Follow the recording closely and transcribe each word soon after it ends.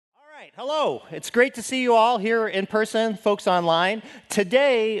right, hello. It's great to see you all here in person, folks online.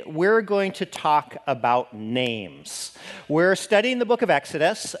 Today, we're going to talk about names. We're studying the book of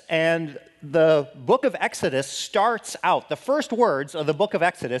Exodus, and the book of Exodus starts out, the first words of the book of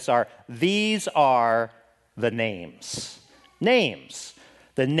Exodus are, "These are the names." Names,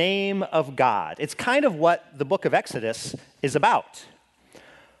 the name of God. It's kind of what the book of Exodus is about.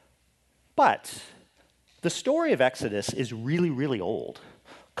 But the story of Exodus is really, really old.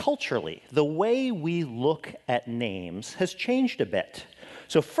 Culturally, the way we look at names has changed a bit.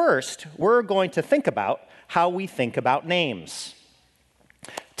 So first, we're going to think about how we think about names.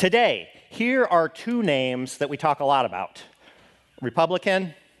 Today, here are two names that we talk a lot about: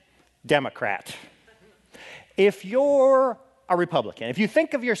 Republican, Democrat. If you're a Republican, if you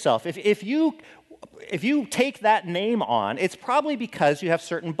think of yourself, if you take that name on, it's probably because you have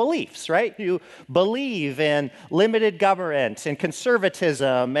certain beliefs, right? You believe in limited government and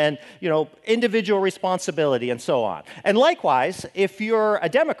conservatism and, individual responsibility and so on. And likewise, if you're a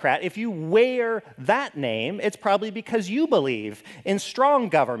Democrat, if you wear that name, it's probably because you believe in strong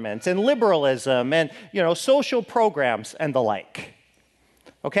government and liberalism and, social programs and the like.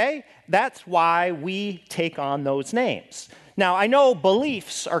 Okay? That's why we take on those names. Now, I know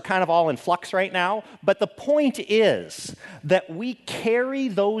beliefs are kind of all in flux right now, but the point is that we carry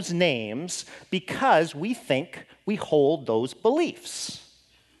those names because we think we hold those beliefs.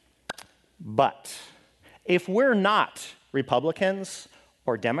 But if we're not Republicans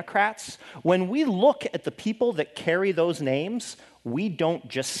or Democrats, when we look at the people that carry those names, we don't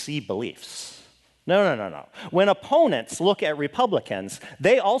just see beliefs. No. When opponents look at Republicans,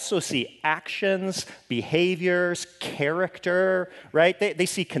 they also see actions, behaviors, character, right? They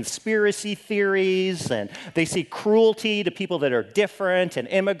see conspiracy theories, and they see cruelty to people that are different and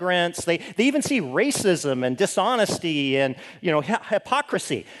immigrants. They even see racism and dishonesty and,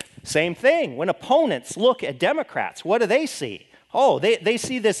 hypocrisy. Same thing. When opponents look at Democrats, what do they see? Oh, they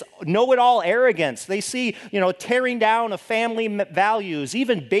see this know-it-all arrogance. They see, tearing down of family values,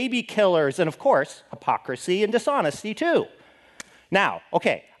 even baby killers, and of course, hypocrisy and dishonesty too. Now,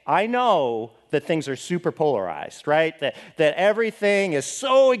 okay, I know that things are super polarized, right? That everything is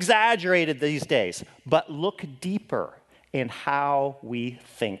so exaggerated these days. But look deeper in how we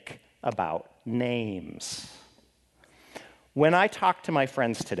think about names. When I talk to my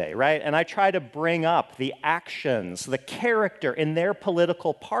friends today, right, and I try to bring up the actions, the character in their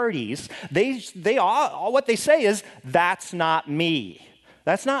political parties, they all what they say is, "That's not me.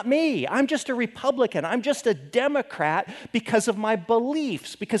 That's not me. I'm just a Republican. I'm just a Democrat because of my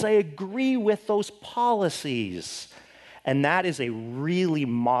beliefs, because I agree with those policies." And that is a really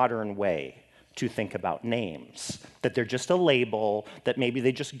modern way to think about names, that they're just a label, that maybe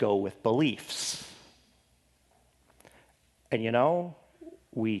they just go with beliefs. And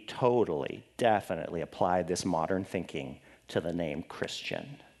we totally, definitely apply this modern thinking to the name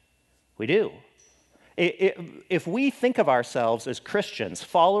Christian. We do. If we think of ourselves as Christians,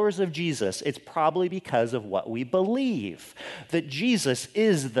 followers of Jesus, it's probably because of what we believe. That Jesus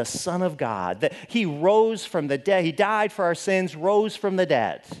is the Son of God, that he rose from the dead, he died for our sins, rose from the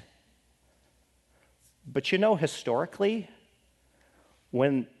dead. But historically,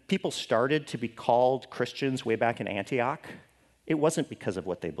 when people started to be called Christians way back in Antioch, it wasn't because of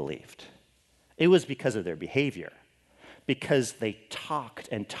what they believed. It was because of their behavior. Because they talked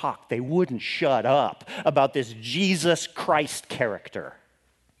and talked. They wouldn't shut up about this Jesus Christ character.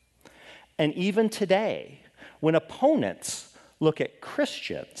 And even today, when opponents look at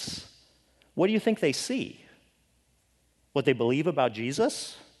Christians, what do you think they see? What they believe about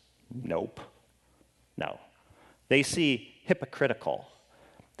Jesus? Nope. No. They see hypocritical.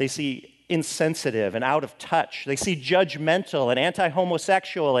 They see insensitive and out of touch. They see judgmental and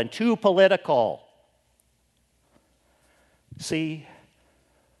anti-homosexual and too political. See,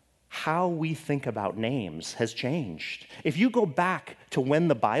 how we think about names has changed. If you go back to when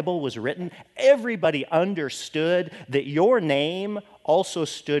the Bible was written, everybody understood that your name also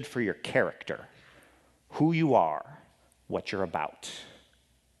stood for your character, who you are, what you're about.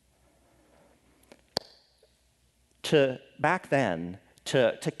 Back then,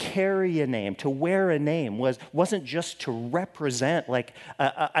 to carry a name, to wear a name wasn't just to represent like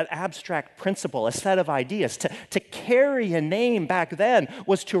an abstract principle, a set of ideas. To carry a name back then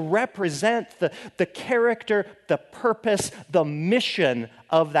was to represent the character, the purpose, the mission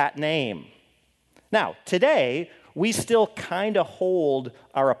of that name. Now, today, we still kind of hold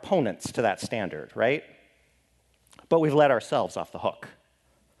our opponents to that standard, right? But we've let ourselves off the hook.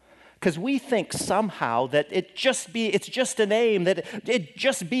 Because we think somehow that it's just a name, that it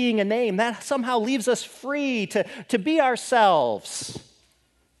just being a name, that somehow leaves us free to be ourselves.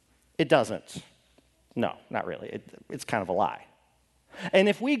 It doesn't. No, not really. It's kind of a lie. And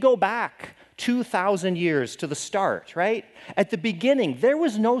if we go back 2,000 years to the start, right? At the beginning, there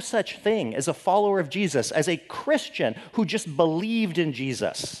was no such thing as a follower of Jesus, as a Christian who just believed in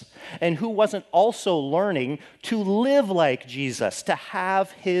Jesus and who wasn't also learning to live like Jesus, to have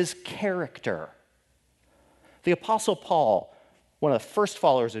his character. The Apostle Paul, one of the first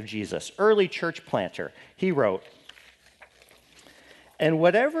followers of Jesus, early church planter, he wrote, "And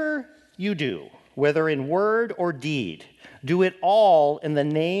whatever you do, whether in word or deed, do it all in the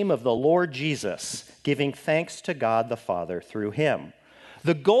name of the Lord Jesus, giving thanks to God the Father through him."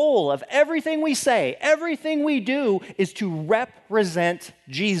 The goal of everything we say, everything we do, is to represent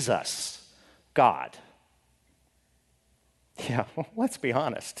Jesus, God. Yeah, let's be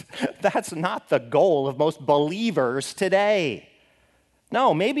honest. That's not the goal of most believers today.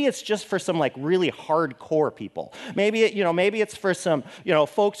 No, maybe it's just for some really hardcore people. Maybe it's for some,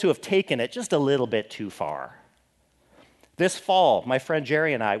 folks who have taken it just a little bit too far. This fall, my friend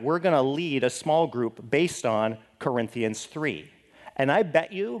Jerry and I, we're going to lead a small group based on Corinthians 3. And I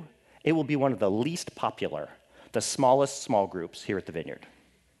bet you it will be one of the least popular, the smallest small groups here at the Vineyard.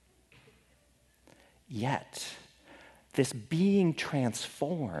 Yet, this being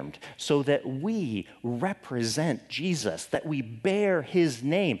transformed so that we represent Jesus, that we bear his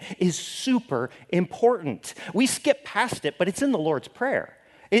name, is super important. We skip past it, but it's in the Lord's Prayer.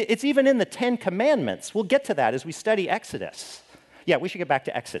 It's even in the 10 Commandments. We'll get to that as we study Exodus. Yeah, we should get back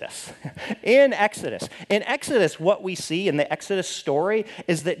to Exodus. In Exodus, what we see in the Exodus story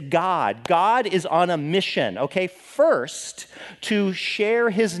is that God is on a mission, okay? First, to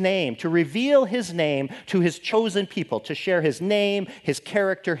share his name, to reveal his name to his chosen people, to share his name, his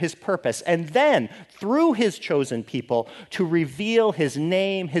character, his purpose. And then, through his chosen people, to reveal his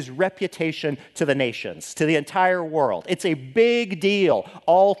name, his reputation to the nations, to the entire world. It's a big deal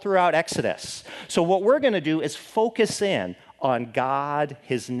all throughout Exodus. So what we're going to do is focus in on God,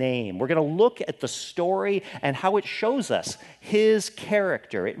 his name. We're going to look at the story and how it shows us his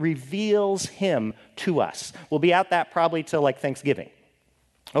character. It reveals him to us. We'll be at that probably till Thanksgiving.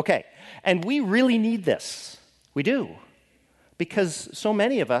 Okay, and we really need this. We do. Because so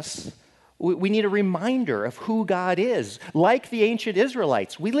many of us, we need a reminder of who God is. Like the ancient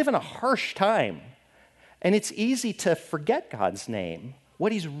Israelites, we live in a harsh time. And it's easy to forget God's name,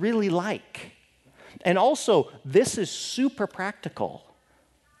 what he's really like. And also, this is super practical,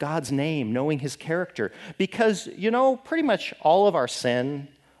 God's name, knowing his character, because, pretty much all of our sin,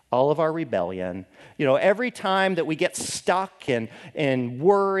 all of our rebellion, every time that we get stuck in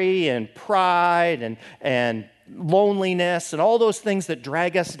worry and pride and loneliness and all those things that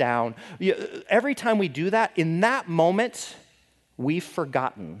drag us down, every time we do that, in that moment, we've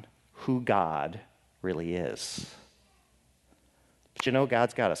forgotten who God really is. But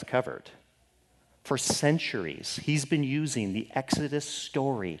God's got us covered. For centuries, he's been using the Exodus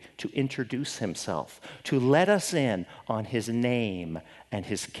story to introduce himself, to let us in on his name and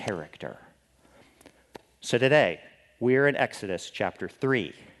his character. So today, we're in Exodus chapter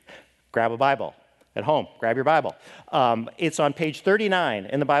 3. Grab a Bible at home. Grab your Bible. It's on page 39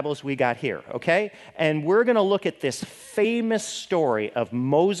 in the Bibles we got here, okay? And we're going to look at this famous story of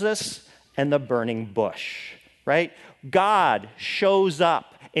Moses and the burning bush, right? God shows up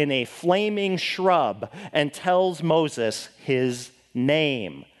in a flaming shrub and tells Moses his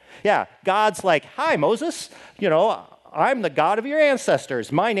name. Yeah, God's like, "Hi, Moses. I'm the God of your ancestors.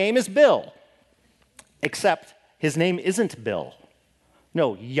 My name is Bill." Except his name isn't Bill.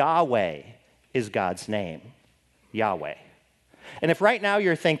 No, Yahweh is God's name. Yahweh. And if right now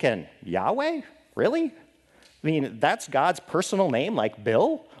you're thinking, Yahweh? Really? That's God's personal name, like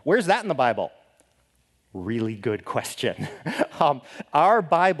Bill? Where's that in the Bible? Really good question. Our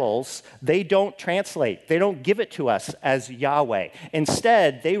Bibles, they don't translate. They don't give it to us as Yahweh.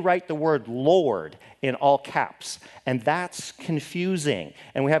 Instead, they write the word Lord in all caps. And that's confusing.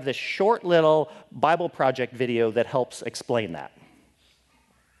 And we have this short little Bible Project video that helps explain that.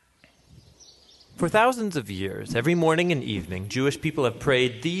 For thousands of years, every morning and evening, Jewish people have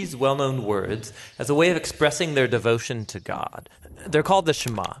prayed these well-known words as a way of expressing their devotion to God. They're called the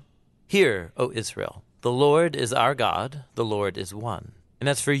Shema. "Hear, O Israel, the Lord is our God, the Lord is one. And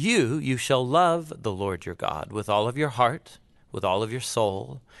as for you, you shall love the Lord your God with all of your heart, with all of your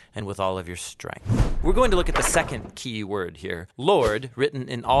soul, and with all of your strength." We're going to look at the second key word here, Lord, written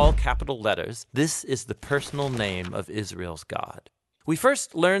in all capital letters. This is the personal name of Israel's God. We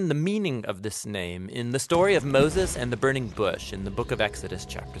first learn the meaning of this name in the story of Moses and the burning bush in the book of Exodus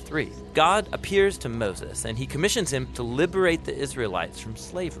chapter 3. God appears to Moses, and he commissions him to liberate the Israelites from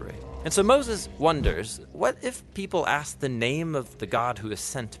slavery. And so Moses wonders, what if people ask the name of the God who has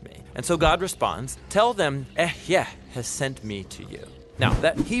sent me? And so God responds, tell them, Ehyeh has sent me to you. Now,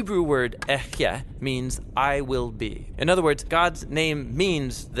 that Hebrew word Ehyeh means I will be. In other words, God's name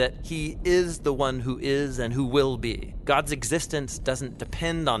means that he is the one who is and who will be. God's existence doesn't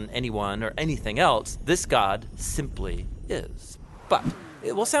depend on anyone or anything else. This God simply is. But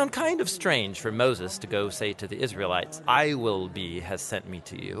it will sound kind of strange for Moses to go say to the Israelites, I will be has sent me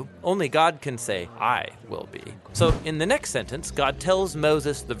to you. Only God can say, I will be. So in the next sentence, God tells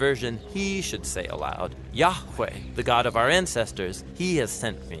Moses the version he should say aloud, Yahweh, the God of our ancestors, he has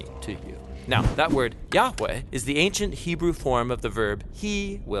sent me to you. Now, that word Yahweh is the ancient Hebrew form of the verb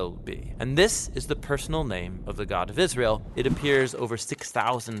he will be. And this is the personal name of the God of Israel. It appears over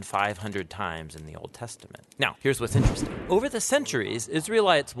 6,500 times in the Old Testament. Now, here's what's interesting. Over the centuries,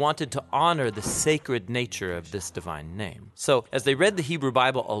 Israelites wanted to honor the sacred nature of this divine name. So, as they read the Hebrew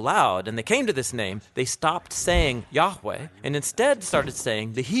Bible aloud and they came to this name, they stopped saying Yahweh and instead started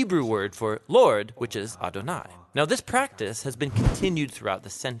saying the Hebrew word for Lord, which is Adonai. Now, this practice has been continued throughout the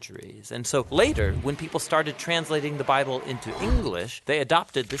centuries, and so later, when people started translating the Bible into English, they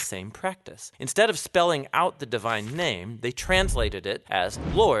adopted this same practice. Instead of spelling out the divine name, they translated it as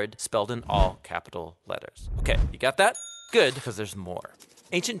Lord, spelled in all capital letters. Okay, you got that? Good, because there's more.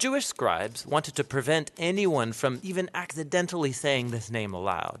 Ancient Jewish scribes wanted to prevent anyone from even accidentally saying this name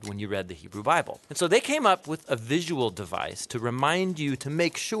aloud when you read the Hebrew Bible. And so they came up with a visual device to remind you to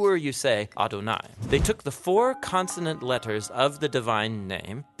make sure you say Adonai. They took the 4 consonant letters of the divine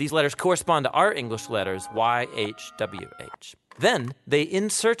name. These letters correspond to our English letters YHWH. Then they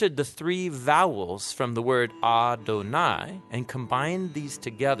inserted the 3 vowels from the word Adonai and combined these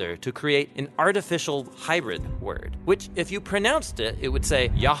together to create an artificial hybrid word, which if you pronounced it, it would say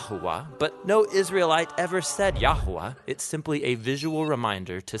Yahuwah, but no Israelite ever said Yahuwah. It's simply a visual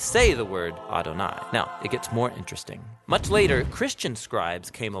reminder to say the word Adonai. Now, it gets more interesting. Much later, Christian scribes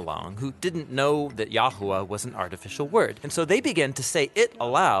came along who didn't know that Yahuwah was an artificial word, and so they began to say it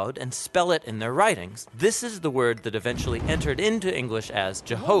aloud and spell it in their writings. This is the word that eventually entered into English as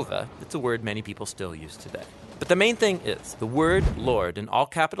Jehovah. It's a word many people still use today. But the main thing is, the word Lord in all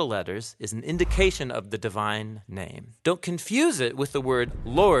capital letters is an indication of the divine name. Don't confuse it with the word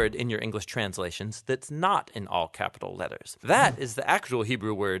Lord in your English translations that's not in all capital letters. That is the actual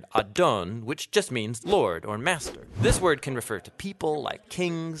Hebrew word Adon, which just means Lord or master. This word can refer to people like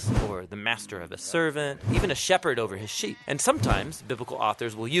kings or the master of a servant, even a shepherd over his sheep. And sometimes biblical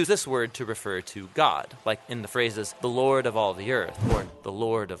authors will use this word to refer to God, like in the phrases, the Lord of all the earth or the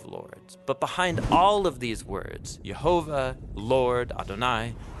Lord of lords. But behind all of these words, Jehovah, Lord,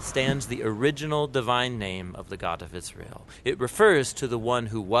 Adonai, stands the original divine name of the God of Israel. It refers to the one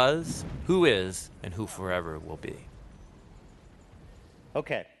who was, who is, and who forever will be.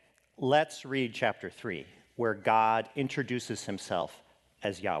 Okay, let's read chapter 3, where God introduces himself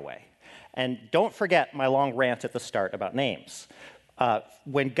as Yahweh. And don't forget my long rant at the start about names.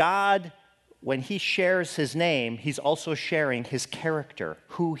 When he shares his name, he's also sharing his character,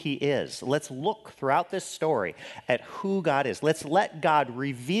 who he is. Let's look throughout this story at who God is. Let's let God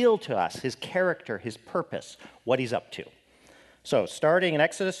reveal to us his character, his purpose, what he's up to. So, starting in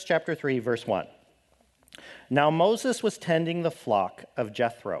Exodus chapter 3, verse 1. Now Moses was tending the flock of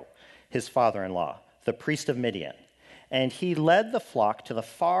Jethro, his father-in-law, the priest of Midian. And he led the flock to the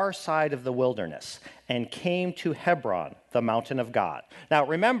far side of the wilderness and came to Hebron, the mountain of God. Now,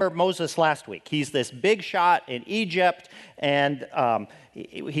 remember Moses last week. He's this big shot in Egypt, and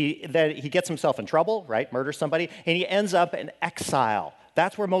he gets himself in trouble, right? Murders somebody, and he ends up in exile.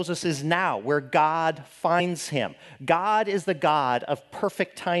 That's where Moses is now, where God finds him. God is the God of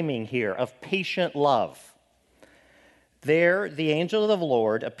perfect timing here, of patient love. There, the angel of the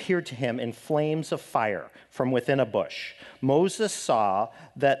Lord appeared to him in flames of fire from within a bush. Moses saw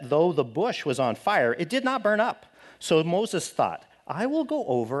that though the bush was on fire, it did not burn up. So Moses thought, I will go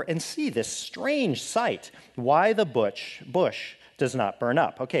over and see this strange sight, why the bush does not burn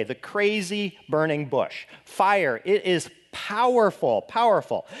up. Okay, the crazy burning bush. Fire, it is powerful,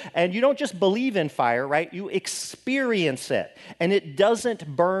 powerful. And you don't just believe in fire, right? You experience it. And it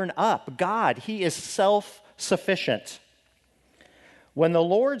doesn't burn up. God, he is self-sufficient. When the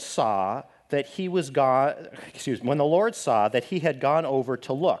Lord saw that he had gone over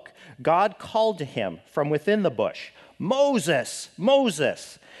to look, God called to him from within the bush, Moses,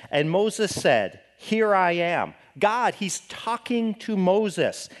 Moses. And Moses said, Here I am. God, he's talking to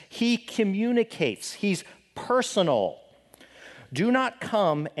Moses. He communicates. He's personal. Do not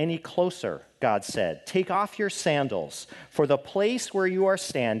come any closer, God said. Take off your sandals, for the place where you are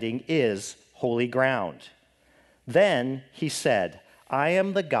standing is holy ground. Then he said, I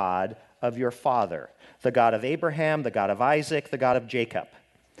am the God of your father, the God of Abraham, the God of Isaac, the God of Jacob.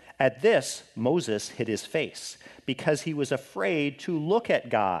 At this, Moses hid his face because he was afraid to look at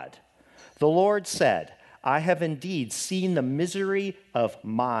God. The Lord said, I have indeed seen the misery of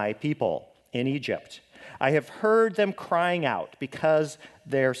my people in Egypt. I have heard them crying out because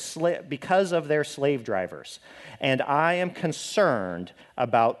of their slave drivers, and I am concerned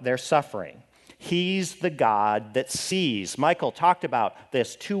about their suffering. He's the God that sees. Michael talked about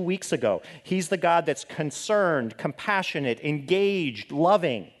this 2 weeks ago. He's the God that's concerned, compassionate, engaged,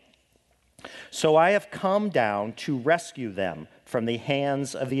 loving. So I have come down to rescue them from the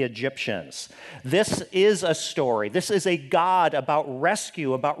hands of the Egyptians. This is a story. This is a God about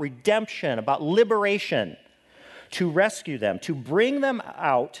rescue, about redemption, about liberation. To rescue them, to bring them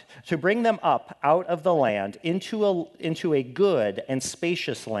up out of the land into a good and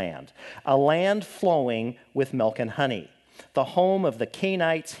spacious land, a land flowing with milk and honey, the home of the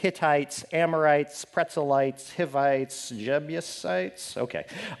Canaanites, Hittites, Amorites, Perizzites, Hivites, Jebusites. Okay.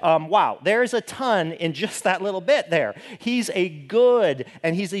 Wow, there's a ton in just that little bit there. He's a good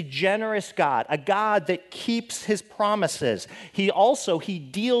and he's a generous God, a God that keeps his promises. He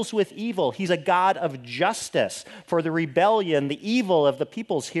deals with evil. He's a God of justice for the rebellion, the evil of the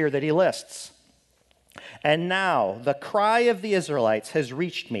peoples here that he lists. And now the cry of the Israelites has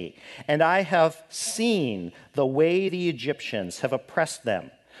reached me, and I have seen the way the Egyptians have oppressed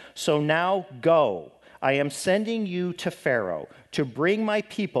them. So now go. I am sending you to Pharaoh to bring my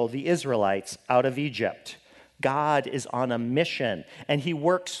people, the Israelites, out of Egypt. God is on a mission, and he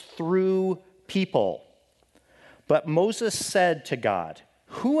works through people. But Moses said to God,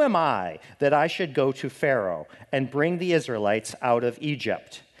 who am I that I should go to Pharaoh and bring the Israelites out of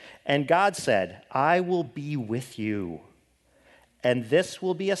Egypt? And God said, I will be with you, and this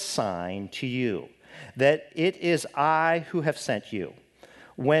will be a sign to you, that it is I who have sent you.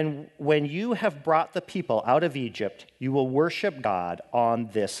 When you have brought the people out of Egypt, you will worship God on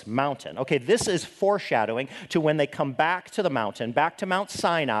this mountain. Okay, this is foreshadowing to when they come back to the mountain, back to Mount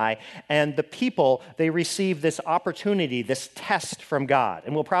Sinai, and the people, they receive this opportunity, this test from God.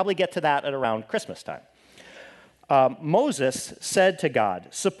 And we'll probably get to that at around Christmas time. Moses said to God,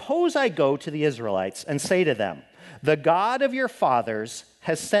 suppose I go to the Israelites and say to them, the God of your fathers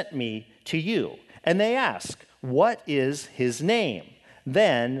has sent me to you. And they ask, what is his name?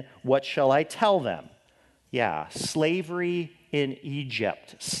 Then what shall I tell them? Yeah, slavery in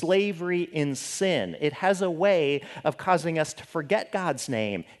Egypt, slavery in sin. It has a way of causing us to forget God's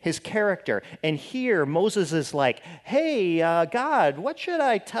name, his character. And here Moses is like, hey, God, what should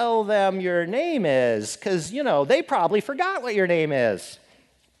I tell them your name is? Because, they probably forgot what your name is.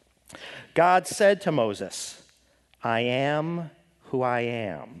 God said to Moses, I am who I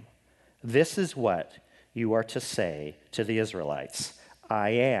am. This is what you are to say to the Israelites. I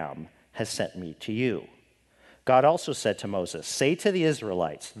am has sent me to you. God also said to Moses, say to the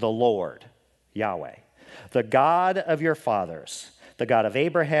Israelites, the Lord, Yahweh, the God of your fathers, the God of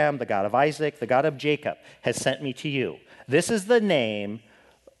Abraham, the God of Isaac, the God of Jacob, has sent me to you. This is the name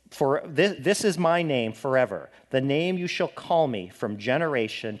this is my name forever, the name you shall call me from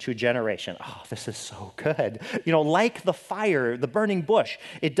generation to generation. Oh, this is so good. Like the fire, the burning bush,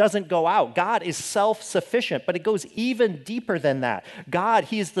 it doesn't go out. God is self-sufficient, but it goes even deeper than that. God,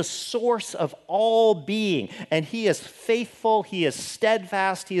 he is the source of all being, and he is faithful, he is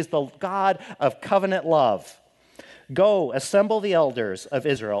steadfast, he is the God of covenant love. Go, assemble the elders of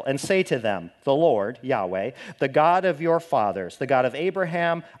Israel and say to them, the Lord, Yahweh, the God of your fathers, the God of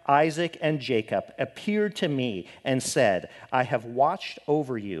Abraham, Isaac, and Jacob, appeared to me and said, I have watched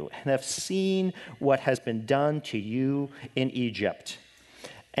over you and have seen what has been done to you in Egypt.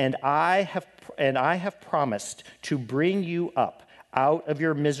 And I have promised to bring you up out of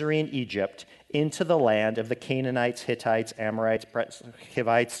your misery in Egypt into the land of the Canaanites, Hittites, Amorites,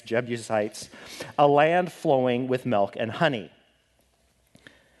 Hivites, Jebusites, a land flowing with milk and honey.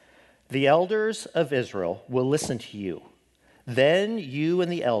 The elders of Israel will listen to you. Then you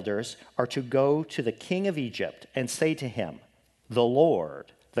and the elders are to go to the king of Egypt and say to him, the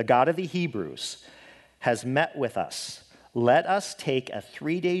Lord, the God of the Hebrews, has met with us. Let us take a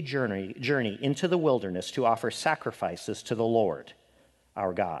 3-day journey into the wilderness to offer sacrifices to the Lord,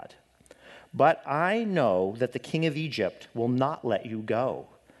 our God. But I know that the king of Egypt will not let you go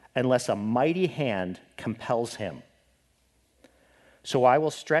unless a mighty hand compels him. So I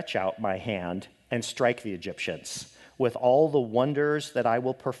will stretch out my hand and strike the Egyptians with all the wonders that I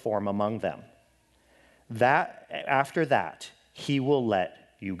will perform among them. After that, he will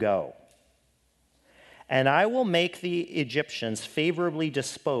let you go. And I will make the Egyptians favorably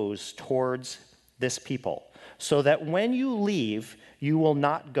disposed towards this people, so that when you leave, you will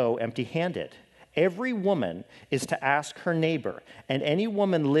not go empty-handed. Every woman is to ask her neighbor and any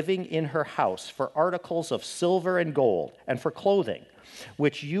woman living in her house for articles of silver and gold and for clothing,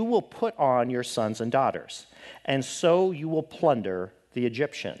 which you will put on your sons and daughters. And so you will plunder the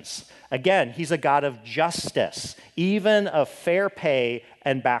Egyptians. Again, he's a God of justice, even of fair pay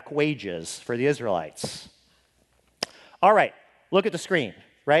and back wages for the Israelites. All right, look at the screen,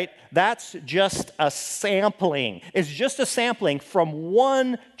 right? That's just a sampling. It's just a sampling from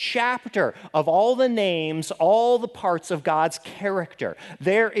one chapter of all the names, all the parts of God's character.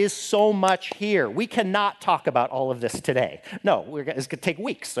 There is so much here. We cannot talk about all of this today. No, it's going to take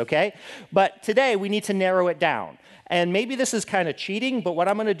weeks, okay? But today we need to narrow it down. And maybe this is kind of cheating, but what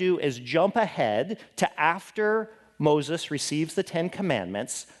I'm going to do is jump ahead to after Moses receives the Ten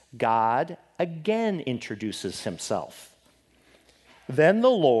Commandments, God again introduces himself. Then the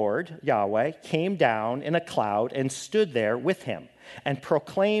Lord, Yahweh, came down in a cloud and stood there with him and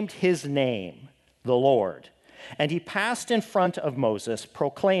proclaimed his name, the Lord. And he passed in front of Moses,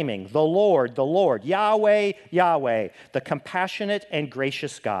 proclaiming, the Lord, Yahweh, Yahweh, the compassionate and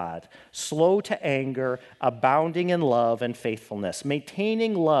gracious God, slow to anger, abounding in love and faithfulness,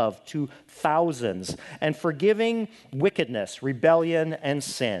 maintaining love to thousands, and forgiving wickedness, rebellion, and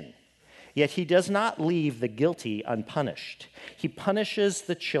sin. Yet he does not leave the guilty unpunished. He punishes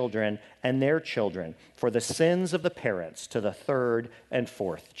the children and their children for the sins of the parents to the third and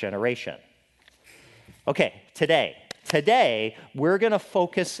fourth generation. Okay, today we're going to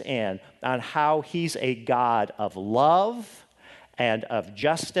focus in on how he's a God of love and of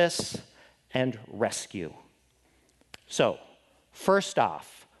justice and rescue. So, first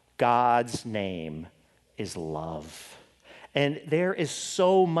off, God's name is love. And there is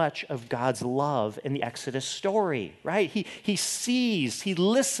so much of God's love in the Exodus story, right? He sees, he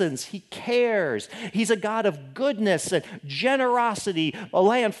listens, he cares. He's a God of goodness and generosity, a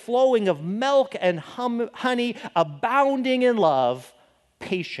land flowing of milk and honey, abounding in love,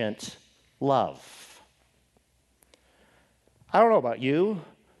 patient love. I don't know about you,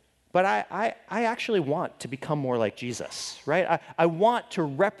 but I actually want to become more like Jesus, right? I want to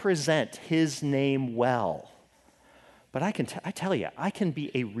represent his name well. But I tell you, I can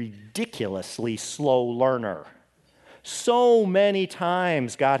be a ridiculously slow learner. So many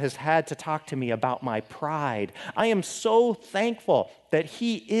times God has had to talk to me about my pride. I am so thankful that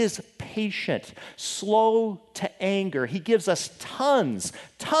he is patient, slow to anger. He gives us tons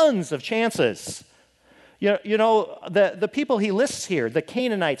of chances. You know the people he lists here, the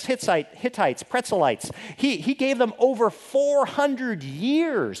Canaanites, Hittites, Pretzelites, he gave them over 400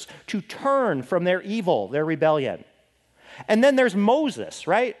 years to turn from their evil, their rebellion. And then there's Moses,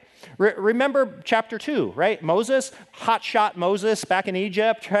 right? Remember chapter 2, right? Moses, hotshot Moses back in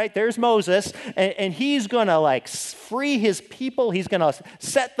Egypt, right? There's Moses, and he's going to free his people. He's going to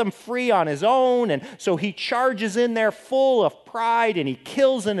set them free on his own. And so he charges in there full of pride, and he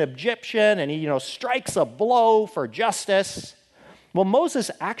kills an Egyptian, and he, strikes a blow for justice. Well, Moses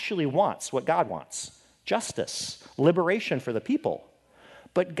actually wants what God wants: justice, liberation for the people.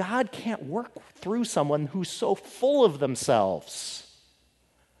 But God can't work through someone who's so full of themselves.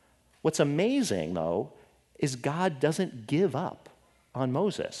 What's amazing, though, is God doesn't give up on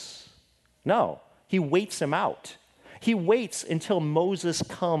Moses. No, he waits him out. He waits until Moses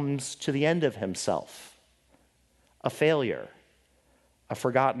comes to the end of himself. A failure, a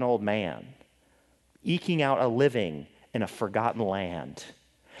forgotten old man, eking out a living in a forgotten land.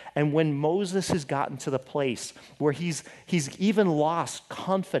 And when Moses has gotten to the place where he's even lost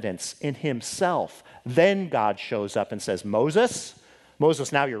confidence in himself, then God shows up and says, Moses,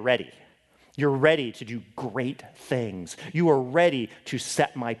 now you're ready. You're ready to do great things. You are ready to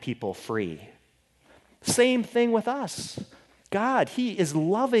set my people free. Same thing with us. God, he is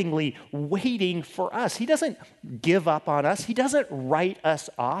lovingly waiting for us. He doesn't give up on us. He doesn't write us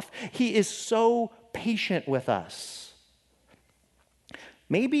off. He is so patient with us.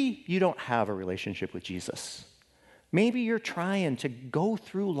 Maybe you don't have a relationship with Jesus. Maybe you're trying to go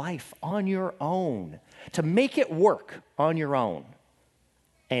through life on your own, to make it work on your own,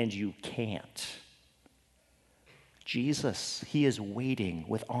 and you can't. Jesus, he is waiting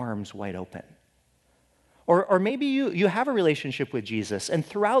with arms wide open. Or maybe you have a relationship with Jesus, and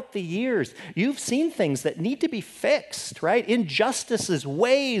throughout the years, you've seen things that need to be fixed, right? Injustices,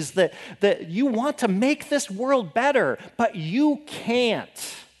 ways that you want to make this world better, but you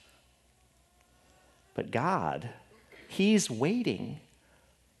can't. But God, he's waiting.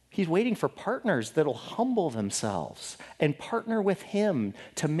 He's waiting for partners that'll humble themselves and partner with him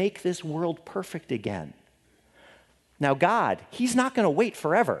to make this world perfect again. Now, God, he's not going to wait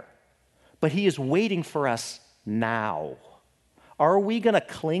forever. But he is waiting for us now. Are we going to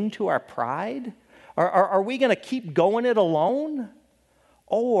cling to our pride? Are we going to keep going it alone?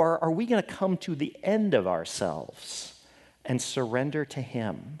 Or are we going to come to the end of ourselves and surrender to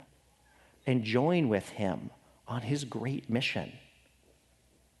him and join with him on his great mission?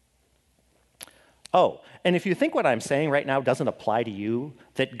 Oh, and if you think what I'm saying right now doesn't apply to you,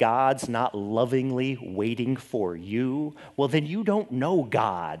 that God's not lovingly waiting for you, well, then you don't know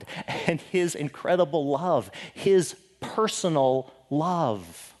God and his incredible love, his personal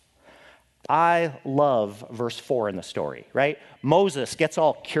love. I love verse 4 in the story, right? Moses gets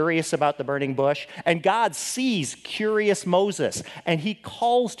all curious about the burning bush, and God sees curious Moses, and he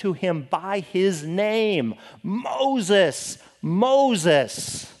calls to him by his name, Moses,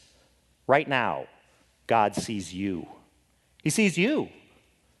 Moses. Right now, God sees you. He sees you.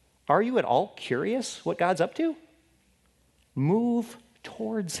 Are you at all curious what God's up to? Move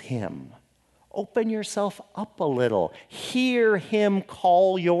towards him. Open yourself up a little. Hear him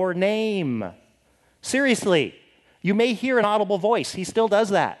call your name. Seriously, you may hear an audible voice. He still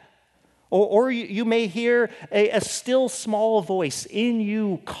does that. Or you may hear a still small voice in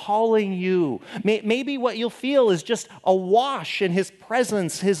you calling you. Maybe what you'll feel is just a wash in his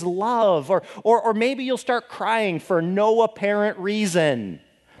presence, his love. Or maybe you'll start crying for no apparent reason.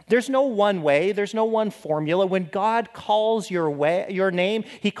 There's no one way. There's no one formula. When God calls your name,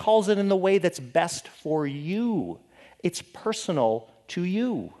 he calls it in the way that's best for you. It's personal to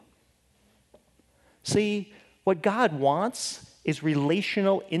you. See, what God wants is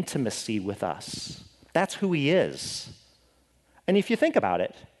relational intimacy with us. That's who he is. And if you think about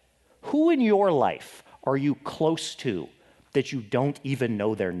it, who in your life are you close to that you don't even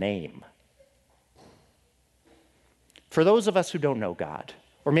know their name? For those of us who don't know God,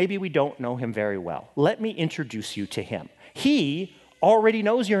 or maybe we don't know him very well, let me introduce you to him. He already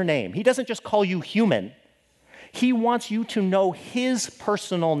knows your name. He doesn't just call you human. He wants you to know his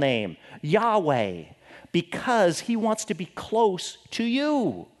personal name, Yahweh, because he wants to be close to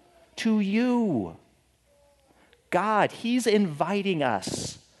you, God, he's inviting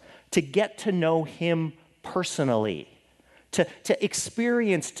us to get to know him personally, to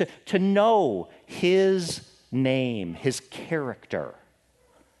experience, to know his name, his character.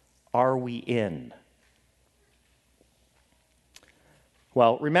 Are we in?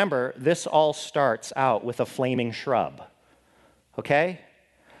 Well, remember, this all starts out with a flaming shrub, okay?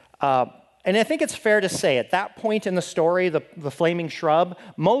 And I think it's fair to say at that point in the story, the flaming shrub,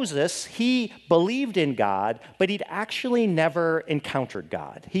 Moses, he believed in God, but he'd actually never encountered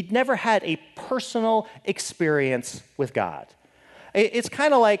God. He'd never had a personal experience with God. It's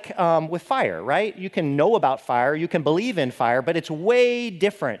kind of like with fire, right? You can know about fire, you can believe in fire, but it's way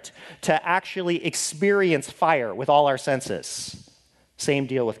different to actually experience fire with all our senses. Same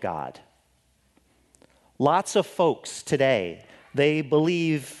deal with God. Lots of folks today, they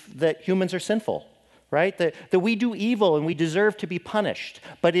believe that humans are sinful, right? That we do evil and we deserve to be punished.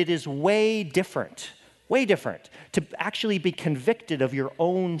 But it is way different to actually be convicted of your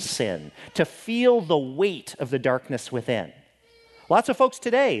own sin, to feel the weight of the darkness within. Lots of folks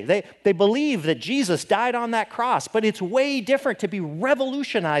today, they believe that Jesus died on that cross, but it's way different to be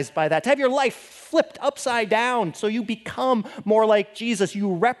revolutionized by that, to have your life flipped upside down so you become more like Jesus.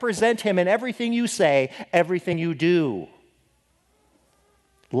 You represent him in everything you say, everything you do.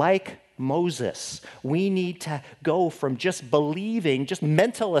 Like Moses, we need to go from just believing, just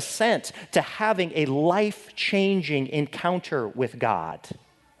mental assent, to having a life-changing encounter with God.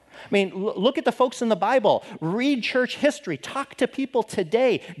 I mean, look at the folks in the Bible. Read church history. Talk to people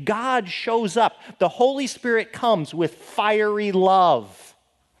today. God shows up. The Holy Spirit comes with fiery love.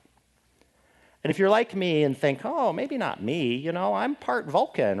 And if you're like me and think, oh, maybe not me, I'm part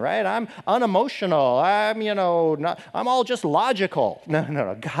Vulcan, right? I'm unemotional. I'm all just logical.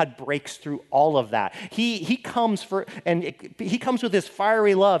 No. God breaks through all of that. He comes he comes with his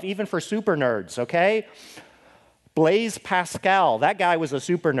fiery love, even for super nerds, okay? Blaise Pascal, that guy was a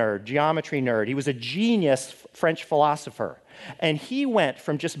super nerd, geometry nerd. He was a genius French philosopher. And he went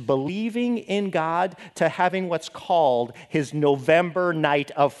from just believing in God to having what's called his November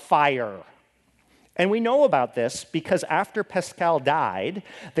night of fire. And we know about this because after Pascal died,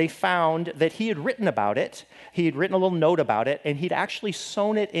 they found that he had written about it. He had written a little note about it, and he'd actually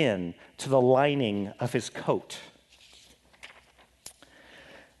sewn it in to the lining of his coat.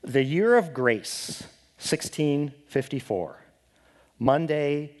 The year of grace, 1654,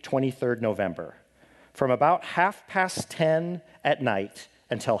 Monday, 23rd November, from about 10:30 at night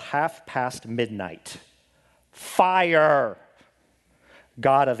until midnight. Fire!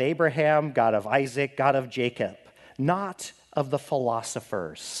 God of Abraham, God of Isaac, God of Jacob, not of the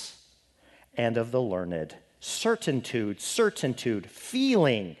philosophers and of the learned, certitude,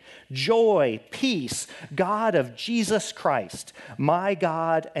 feeling, joy, peace, God of Jesus Christ, my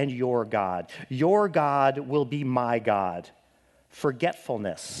God and your God. Your God will be my God.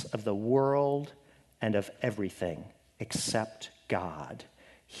 Forgetfulness of the world and of everything except God.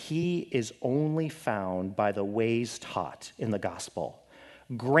 He is only found by the ways taught in the gospel.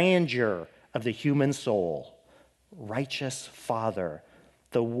 Grandeur of the human soul. Righteous Father,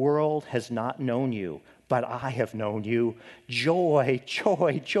 the world has not known you, but I have known you. Joy,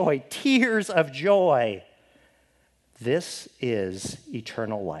 joy, joy, tears of joy. This is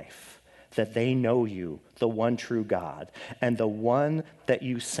eternal life, that they know you, the one true God, and the one that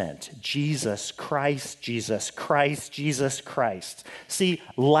you sent, Jesus Christ, Jesus Christ, Jesus Christ. See,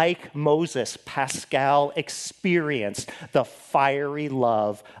 like Moses, Pascal experienced the fiery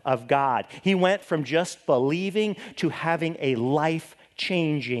love of God. He went from just believing to having a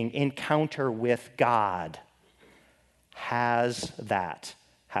life-changing encounter with God. Has that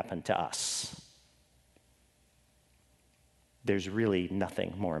happened to us? There's really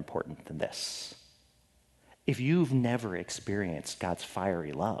nothing more important than this. If you've never experienced God's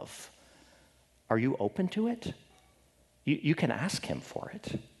fiery love, are you open to it? You can ask him for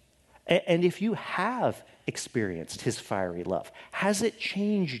it. And if you have experienced his fiery love, has it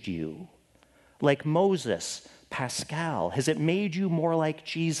changed you? Like Moses, Pascal, has it made you more like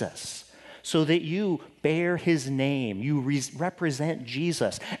Jesus so that you bear his name, you represent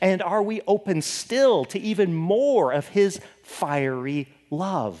Jesus? And are we open still to even more of his fiery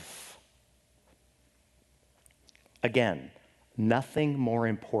love? Again, nothing more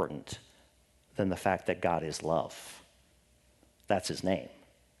important than the fact that God is love. That's his name.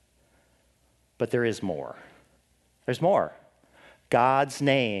 But there is more. There's more. God's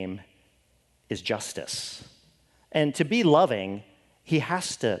name is justice. And to be loving, he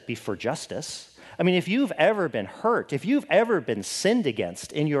has to be for justice. I mean, if you've ever been hurt, if you've ever been sinned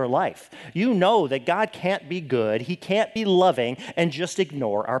against in your life, you know that God can't be good, he can't be loving, and just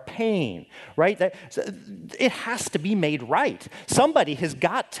ignore our pain, right? It has to be made right. Somebody has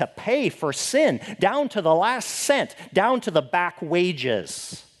got to pay for sin, down to the last cent, down to the back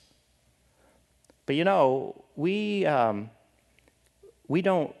wages. But you know, we don't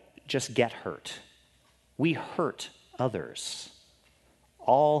just get hurt. We hurt others.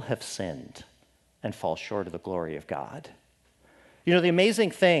 All have sinned and fall short of the glory of God. You know, the amazing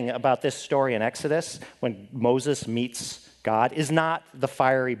thing about this story in Exodus, when Moses meets God, is not the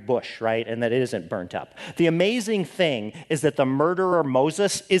fiery bush, right? And that it isn't burnt up. The amazing thing is that the murderer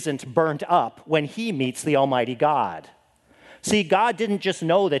Moses isn't burnt up when he meets the Almighty God. See, God didn't just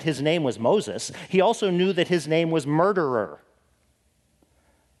know that his name was Moses, he also knew that his name was murderer.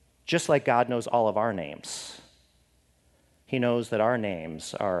 Just like God knows all of our names. He knows that our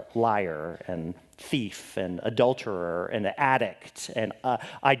names are liar and thief and adulterer and addict and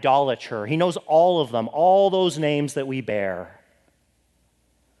idolater. He knows all of them, all those names that we bear.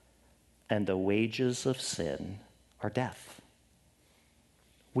 And the wages of sin are death.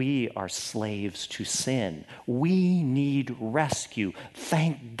 We are slaves to sin. We need rescue.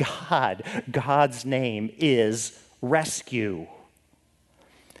 Thank God, God's name is rescue.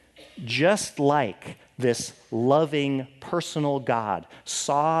 Just like this loving, personal God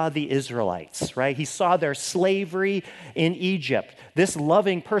saw the Israelites, right? He saw their slavery in Egypt. This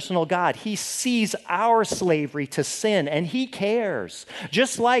loving, personal God, he sees our slavery to sin, and he cares.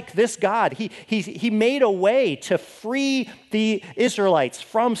 Just like this God, he made a way to free the Israelites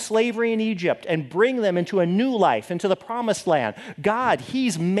from slavery in Egypt and bring them into a new life, into the promised land. God,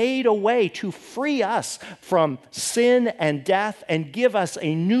 he's made a way to free us from sin and death and give us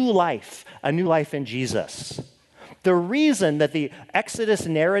a new life in Jesus. The reason that the Exodus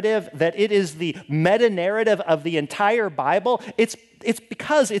narrative, that it is the meta-narrative of the entire Bible, it's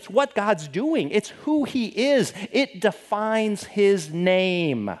because it's what God's doing. It's who he is. It defines his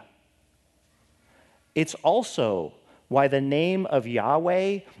name. It's also why the name of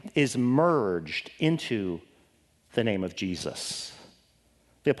Yahweh is merged into the name of Jesus.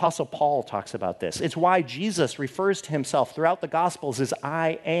 The Apostle Paul talks about this. It's why Jesus refers to himself throughout the Gospels as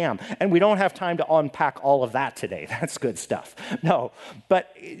I am. And we don't have time to unpack all of that today. That's good stuff. No,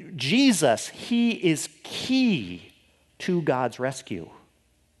 but Jesus, he is key to God's rescue.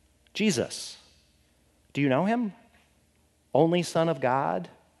 Jesus. Do you know him? Only Son of God,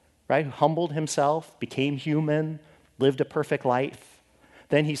 right? Who humbled himself, became human, lived a perfect life.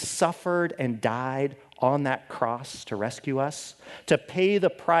 Then he suffered and died on that cross to rescue us, to pay the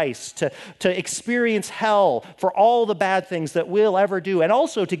price, to experience hell for all the bad things that we'll ever do, and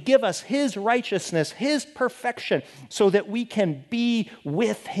also to give us his righteousness, his perfection, so that we can be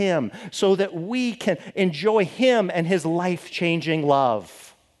with him, so that we can enjoy him and his life-changing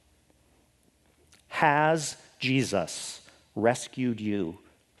love. Has Jesus rescued you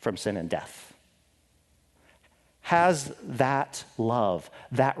from sin and death? Has that love,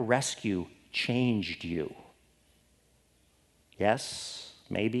 that rescue, changed you? Yes,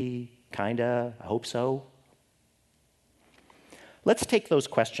 maybe, kinda, I hope so. Let's take those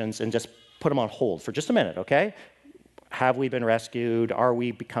questions and just put them on hold for just a minute, okay? Have we been rescued? Are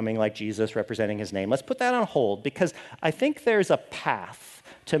we becoming like Jesus, representing his name? Let's put that on hold, because I think there's a path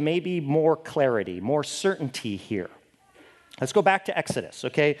to maybe more clarity, more certainty here. Let's go back to Exodus,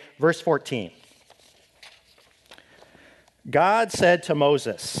 okay? Verse 14. God said to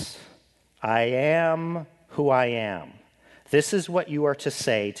Moses, I am who I am. This is what you are to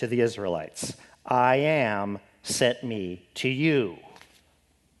say to the Israelites. I am sent me to you.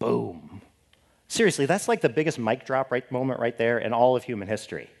 Boom. Seriously, that's like the biggest mic drop moment right there in all of human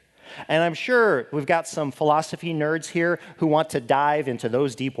history. And I'm sure we've got some philosophy nerds here who want to dive into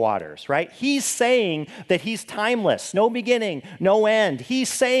those deep waters, right? He's saying that he's timeless, no beginning, no end. He's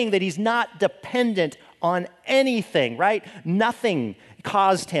saying that he's not dependent on anything, right? Nothing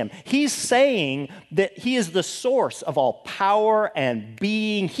caused him. He's saying that he is the source of all power and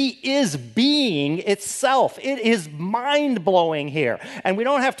being. He is being itself. It is mind-blowing here. And we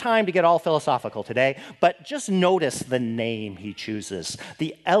don't have time to get all philosophical today, but just notice the name he chooses,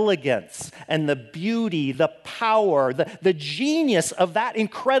 the elegance and the beauty, the power, the genius of that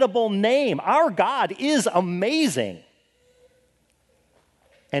incredible name. Our God is amazing.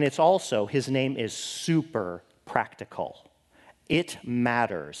 And it's also, his name is super practical. It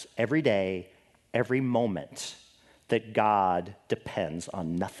matters every day, every moment, that God depends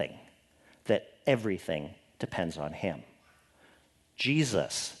on nothing, that everything depends on him.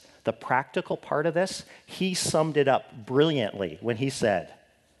 Jesus, the practical part of this, he summed it up brilliantly when he said,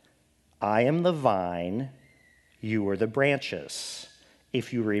 I am the vine, you are the branches.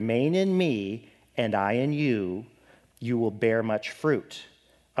 If you remain in me and I in you, you will bear much fruit.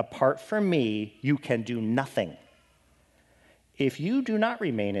 Apart from me, you can do nothing. If you do not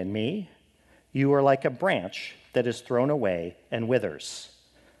remain in me, you are like a branch that is thrown away and withers.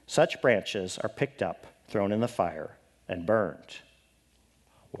 Such branches are picked up, thrown in the fire, and burned.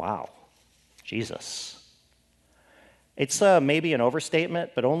 Wow, Jesus. It's maybe an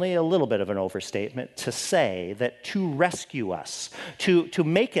overstatement, but only a little bit of an overstatement to say that to rescue us, to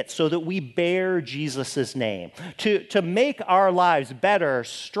make it so that we bear Jesus' name, to make our lives better,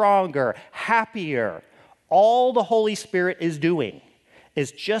 stronger, happier, all the Holy Spirit is doing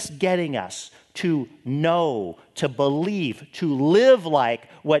is just getting us to know, to believe, to live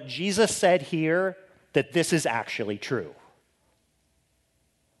like what Jesus said here, that this is actually true.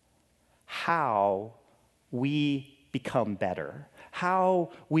 How we become better,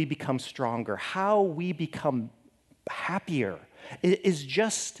 how we become stronger, how we become happier is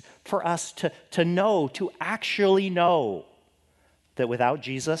just for us to know, to actually know that without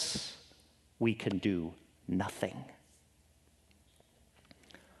Jesus, we can do nothing.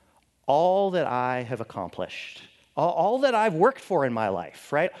 All that I have accomplished, all that I've worked for in my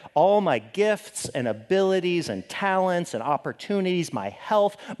life, right? All my gifts and abilities and talents and opportunities, my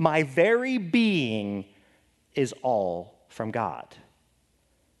health, my very being is all from God.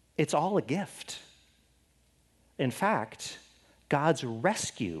 It's all a gift. In fact, God's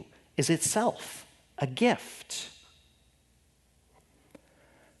rescue is itself a gift.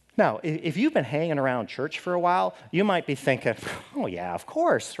 Now, if you've been hanging around church for a while, you might be thinking, oh yeah, of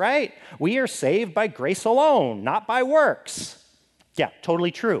course, right? We are saved by grace alone, not by works. Yeah,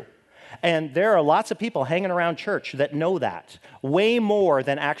 totally true. And there are lots of people hanging around church that know that, way more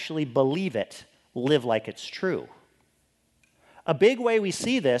than actually believe it, live like it's true. A big way we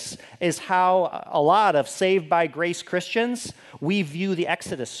see this is how a lot of saved by grace Christians, we view the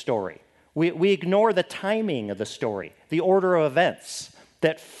Exodus story. We ignore the timing of the story, the order of events.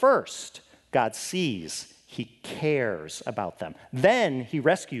 That first, God sees, he cares about them. Then he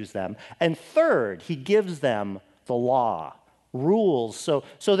rescues them. And third, he gives them the law, rules,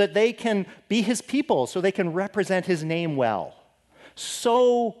 so that they can be his people, so they can represent his name well.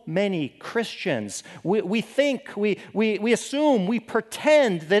 So many Christians, we think, we assume, we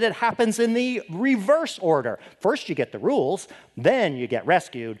pretend that it happens in the reverse order. First you get the rules, then you get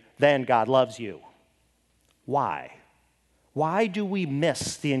rescued, then God loves you. Why? Why do we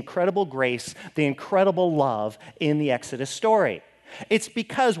miss the incredible grace, the incredible love in the Exodus story? It's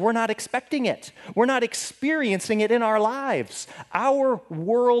because we're not expecting it. We're not experiencing it in our lives. Our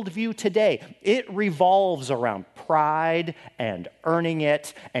worldview today, it revolves around pride and earning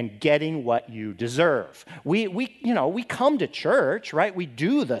it and getting what you deserve. We come to church, right? We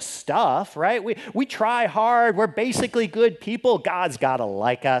do the stuff, right? We try hard. We're basically good people. God's got to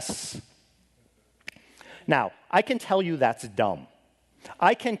like us. Now, I can tell you that's dumb.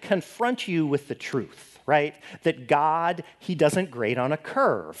 I can confront you with the truth. Right? That God, he doesn't grade on a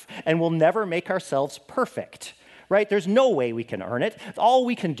curve, and we'll never make ourselves perfect. Right? There's no way we can earn it. All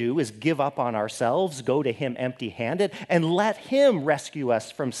we can do is give up on ourselves, go to him empty-handed, and let him rescue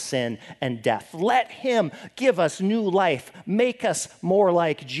us from sin and death. Let him give us new life, make us more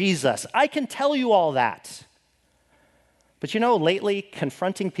like Jesus. I can tell you all that. But lately,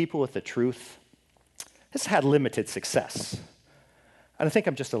 confronting people with the truth has had limited success. And I think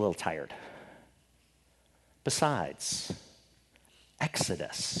I'm just a little tired. Besides,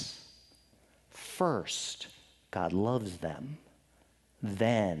 Exodus. First, God loves them.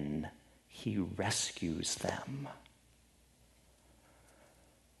 Then he rescues them.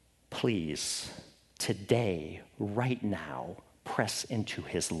 Please, today, right now, press into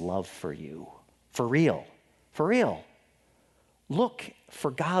his love for you. For real. For real. Look for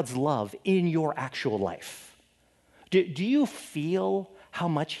God's love in your actual life. Do you feel how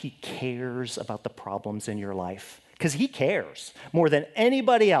much he cares about the problems in your life? Because he cares more than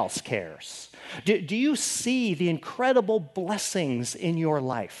anybody else cares. Do you see the incredible blessings in your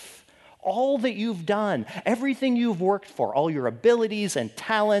life? All that you've done, everything you've worked for, all your abilities and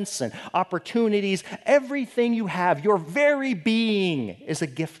talents and opportunities, everything you have, your very being is a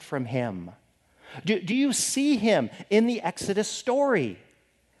gift from him. Do you see him in the Exodus story?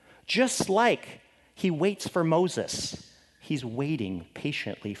 Just like he waits for Moses, he's waiting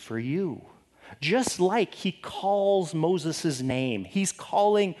patiently for you. Just like he calls Moses' name, he's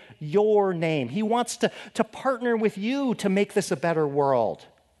calling your name. He wants to partner with you to make this a better world.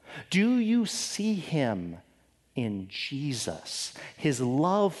 Do you see him in Jesus? His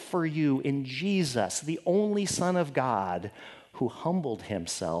love for you in Jesus, the only Son of God who humbled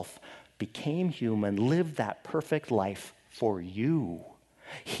himself, became human, lived that perfect life for you.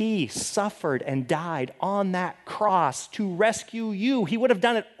 He suffered and died on that cross to rescue you. He would have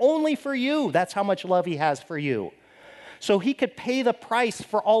done it only for you. That's how much love he has for you. So he could pay the price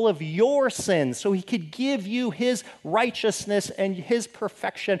for all of your sins, so he could give you his righteousness and his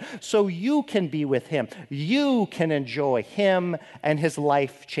perfection, so you can be with him. You can enjoy him and his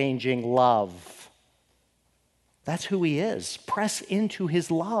life-changing love. That's who he is. Press into his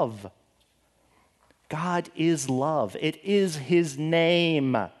love. God is love. It is his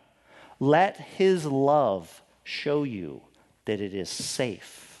name. Let his love show you that it is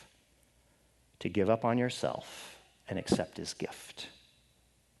safe to give up on yourself and accept his gift.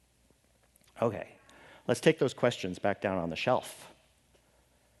 Okay, let's take those questions back down on the shelf.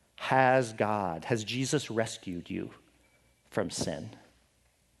 Has Jesus rescued you from sin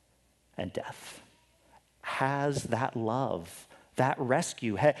and death? Has that love, that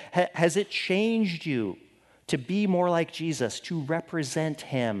rescue, has it changed you to be more like Jesus, to represent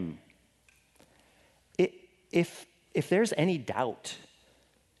him? If there's any doubt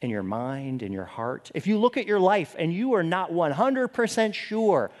in your mind, in your heart, if you look at your life and you are not 100%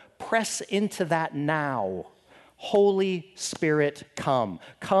 sure, press into that now. Holy Spirit, come.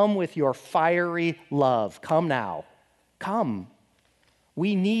 Come with your fiery love. Come now. Come.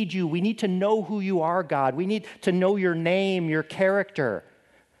 We need you. We need to know who you are, God. We need to know your name, your character.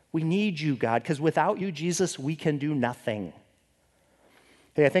 We need you, God, because without you, Jesus, we can do nothing.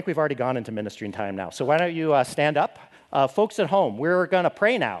 Hey, I think we've already gone into ministry time now. So why don't you stand up? Folks at home, we're going to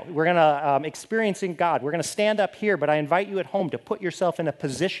pray now. We're going to experiencing God. We're going to stand up here, but I invite you at home to put yourself in a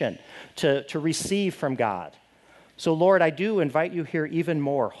position to receive from God. So, Lord, I do invite you here even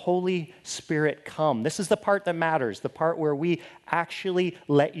more. Holy Spirit, come. This is the part that matters, the part where we actually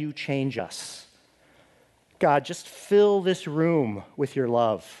let you change us. God, just fill this room with your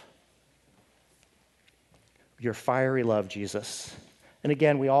love, your fiery love, Jesus. And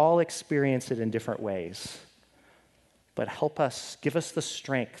again, we all experience it in different ways. But help us, give us the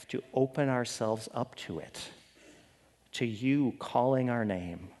strength to open ourselves up to it, to you calling our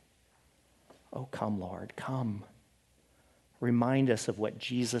name. Oh, come, Lord, come. Remind us of what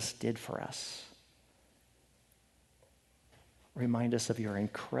Jesus did for us. Remind us of your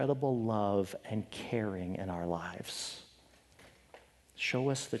incredible love and caring in our lives.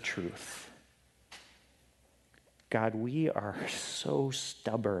 Show us the truth. God, we are so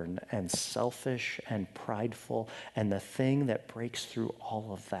stubborn and selfish and prideful, and the thing that breaks through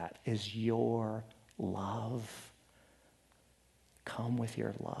all of that is your love. Come with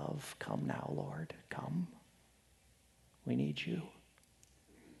your love. Come now, Lord. Come. We need you.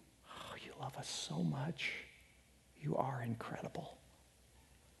 Oh, you love us so much. You are incredible.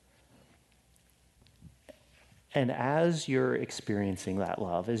 And as you're experiencing that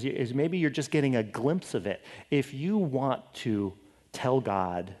love, as maybe you're just getting a glimpse of it, if you want to tell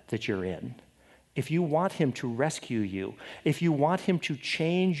God that you're in, if you want him to rescue you, if you want him to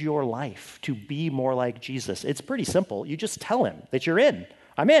change your life to be more like Jesus, it's pretty simple. You just tell him that you're in.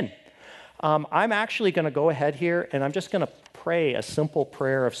 I'm in. I'm actually going to go ahead here, and I'm just going to pray a simple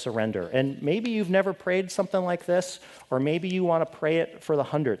prayer of surrender. And maybe you've never prayed something like this, or maybe you want to pray it for the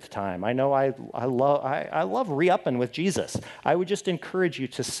 100th time. I know I love re-upping with Jesus. I would just encourage you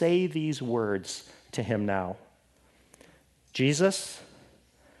to say these words to him now. Jesus,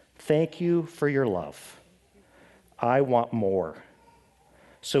 thank you for your love. I want more.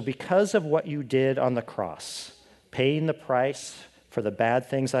 So because of what you did on the cross, paying the price for the bad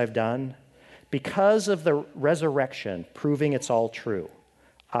things I've done, because of the resurrection proving it's all true,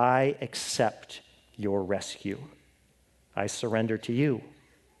 I accept your rescue. I surrender to you.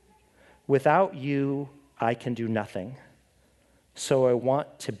 Without you, I can do nothing. So I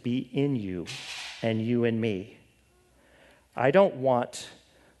want to be in you and you in me. I don't want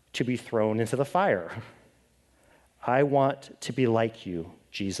to be thrown into the fire. I want to be like you,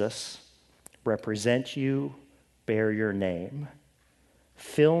 Jesus, represent you, bear your name.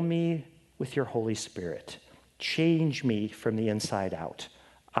 Fill me with your Holy Spirit. Change me from the inside out.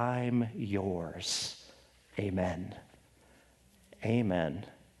 I'm yours. Amen. Amen.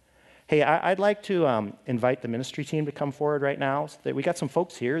 Hey, I'd like to invite the ministry team to come forward right now. We got some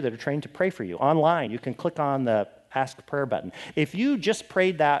folks here that are trained to pray for you. Online, you can click on the Ask a Prayer button. If you just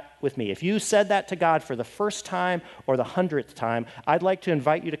prayed that with me, if you said that to God for the first time or the 100th time, I'd like to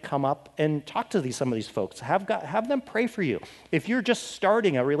invite you to come up and talk to some of these folks. Have them pray for you. If you're just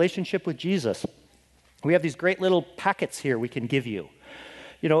starting a relationship with Jesus, we have these great little packets here we can give you.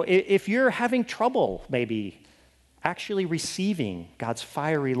 You know, if you're having trouble maybe actually receiving God's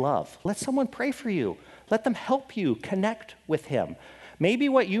fiery love, let someone pray for you. Let them help you connect with him. Maybe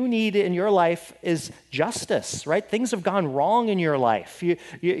what you need in your life is justice, right? Things have gone wrong in your life.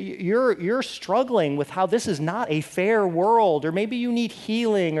 You're struggling with how this is not a fair world, or maybe you need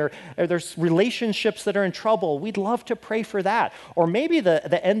healing, or there's relationships that are in trouble. We'd love to pray for that. Or maybe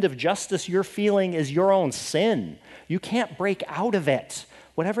the end of justice you're feeling is your own sin. You can't break out of it.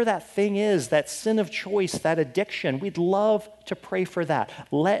 Whatever that thing is, that sin of choice, that addiction, we'd love to pray for that.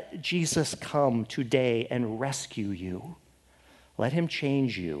 Let Jesus come today and rescue you. Let him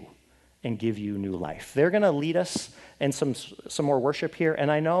change you and give you new life. They're going to lead us in some more worship here. And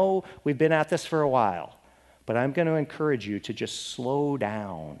I know we've been at this for a while, but I'm going to encourage you to just slow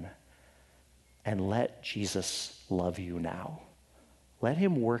down and let Jesus love you now. Let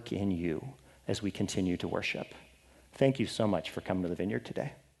him work in you as we continue to worship. Thank you so much for coming to the Vineyard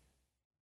today.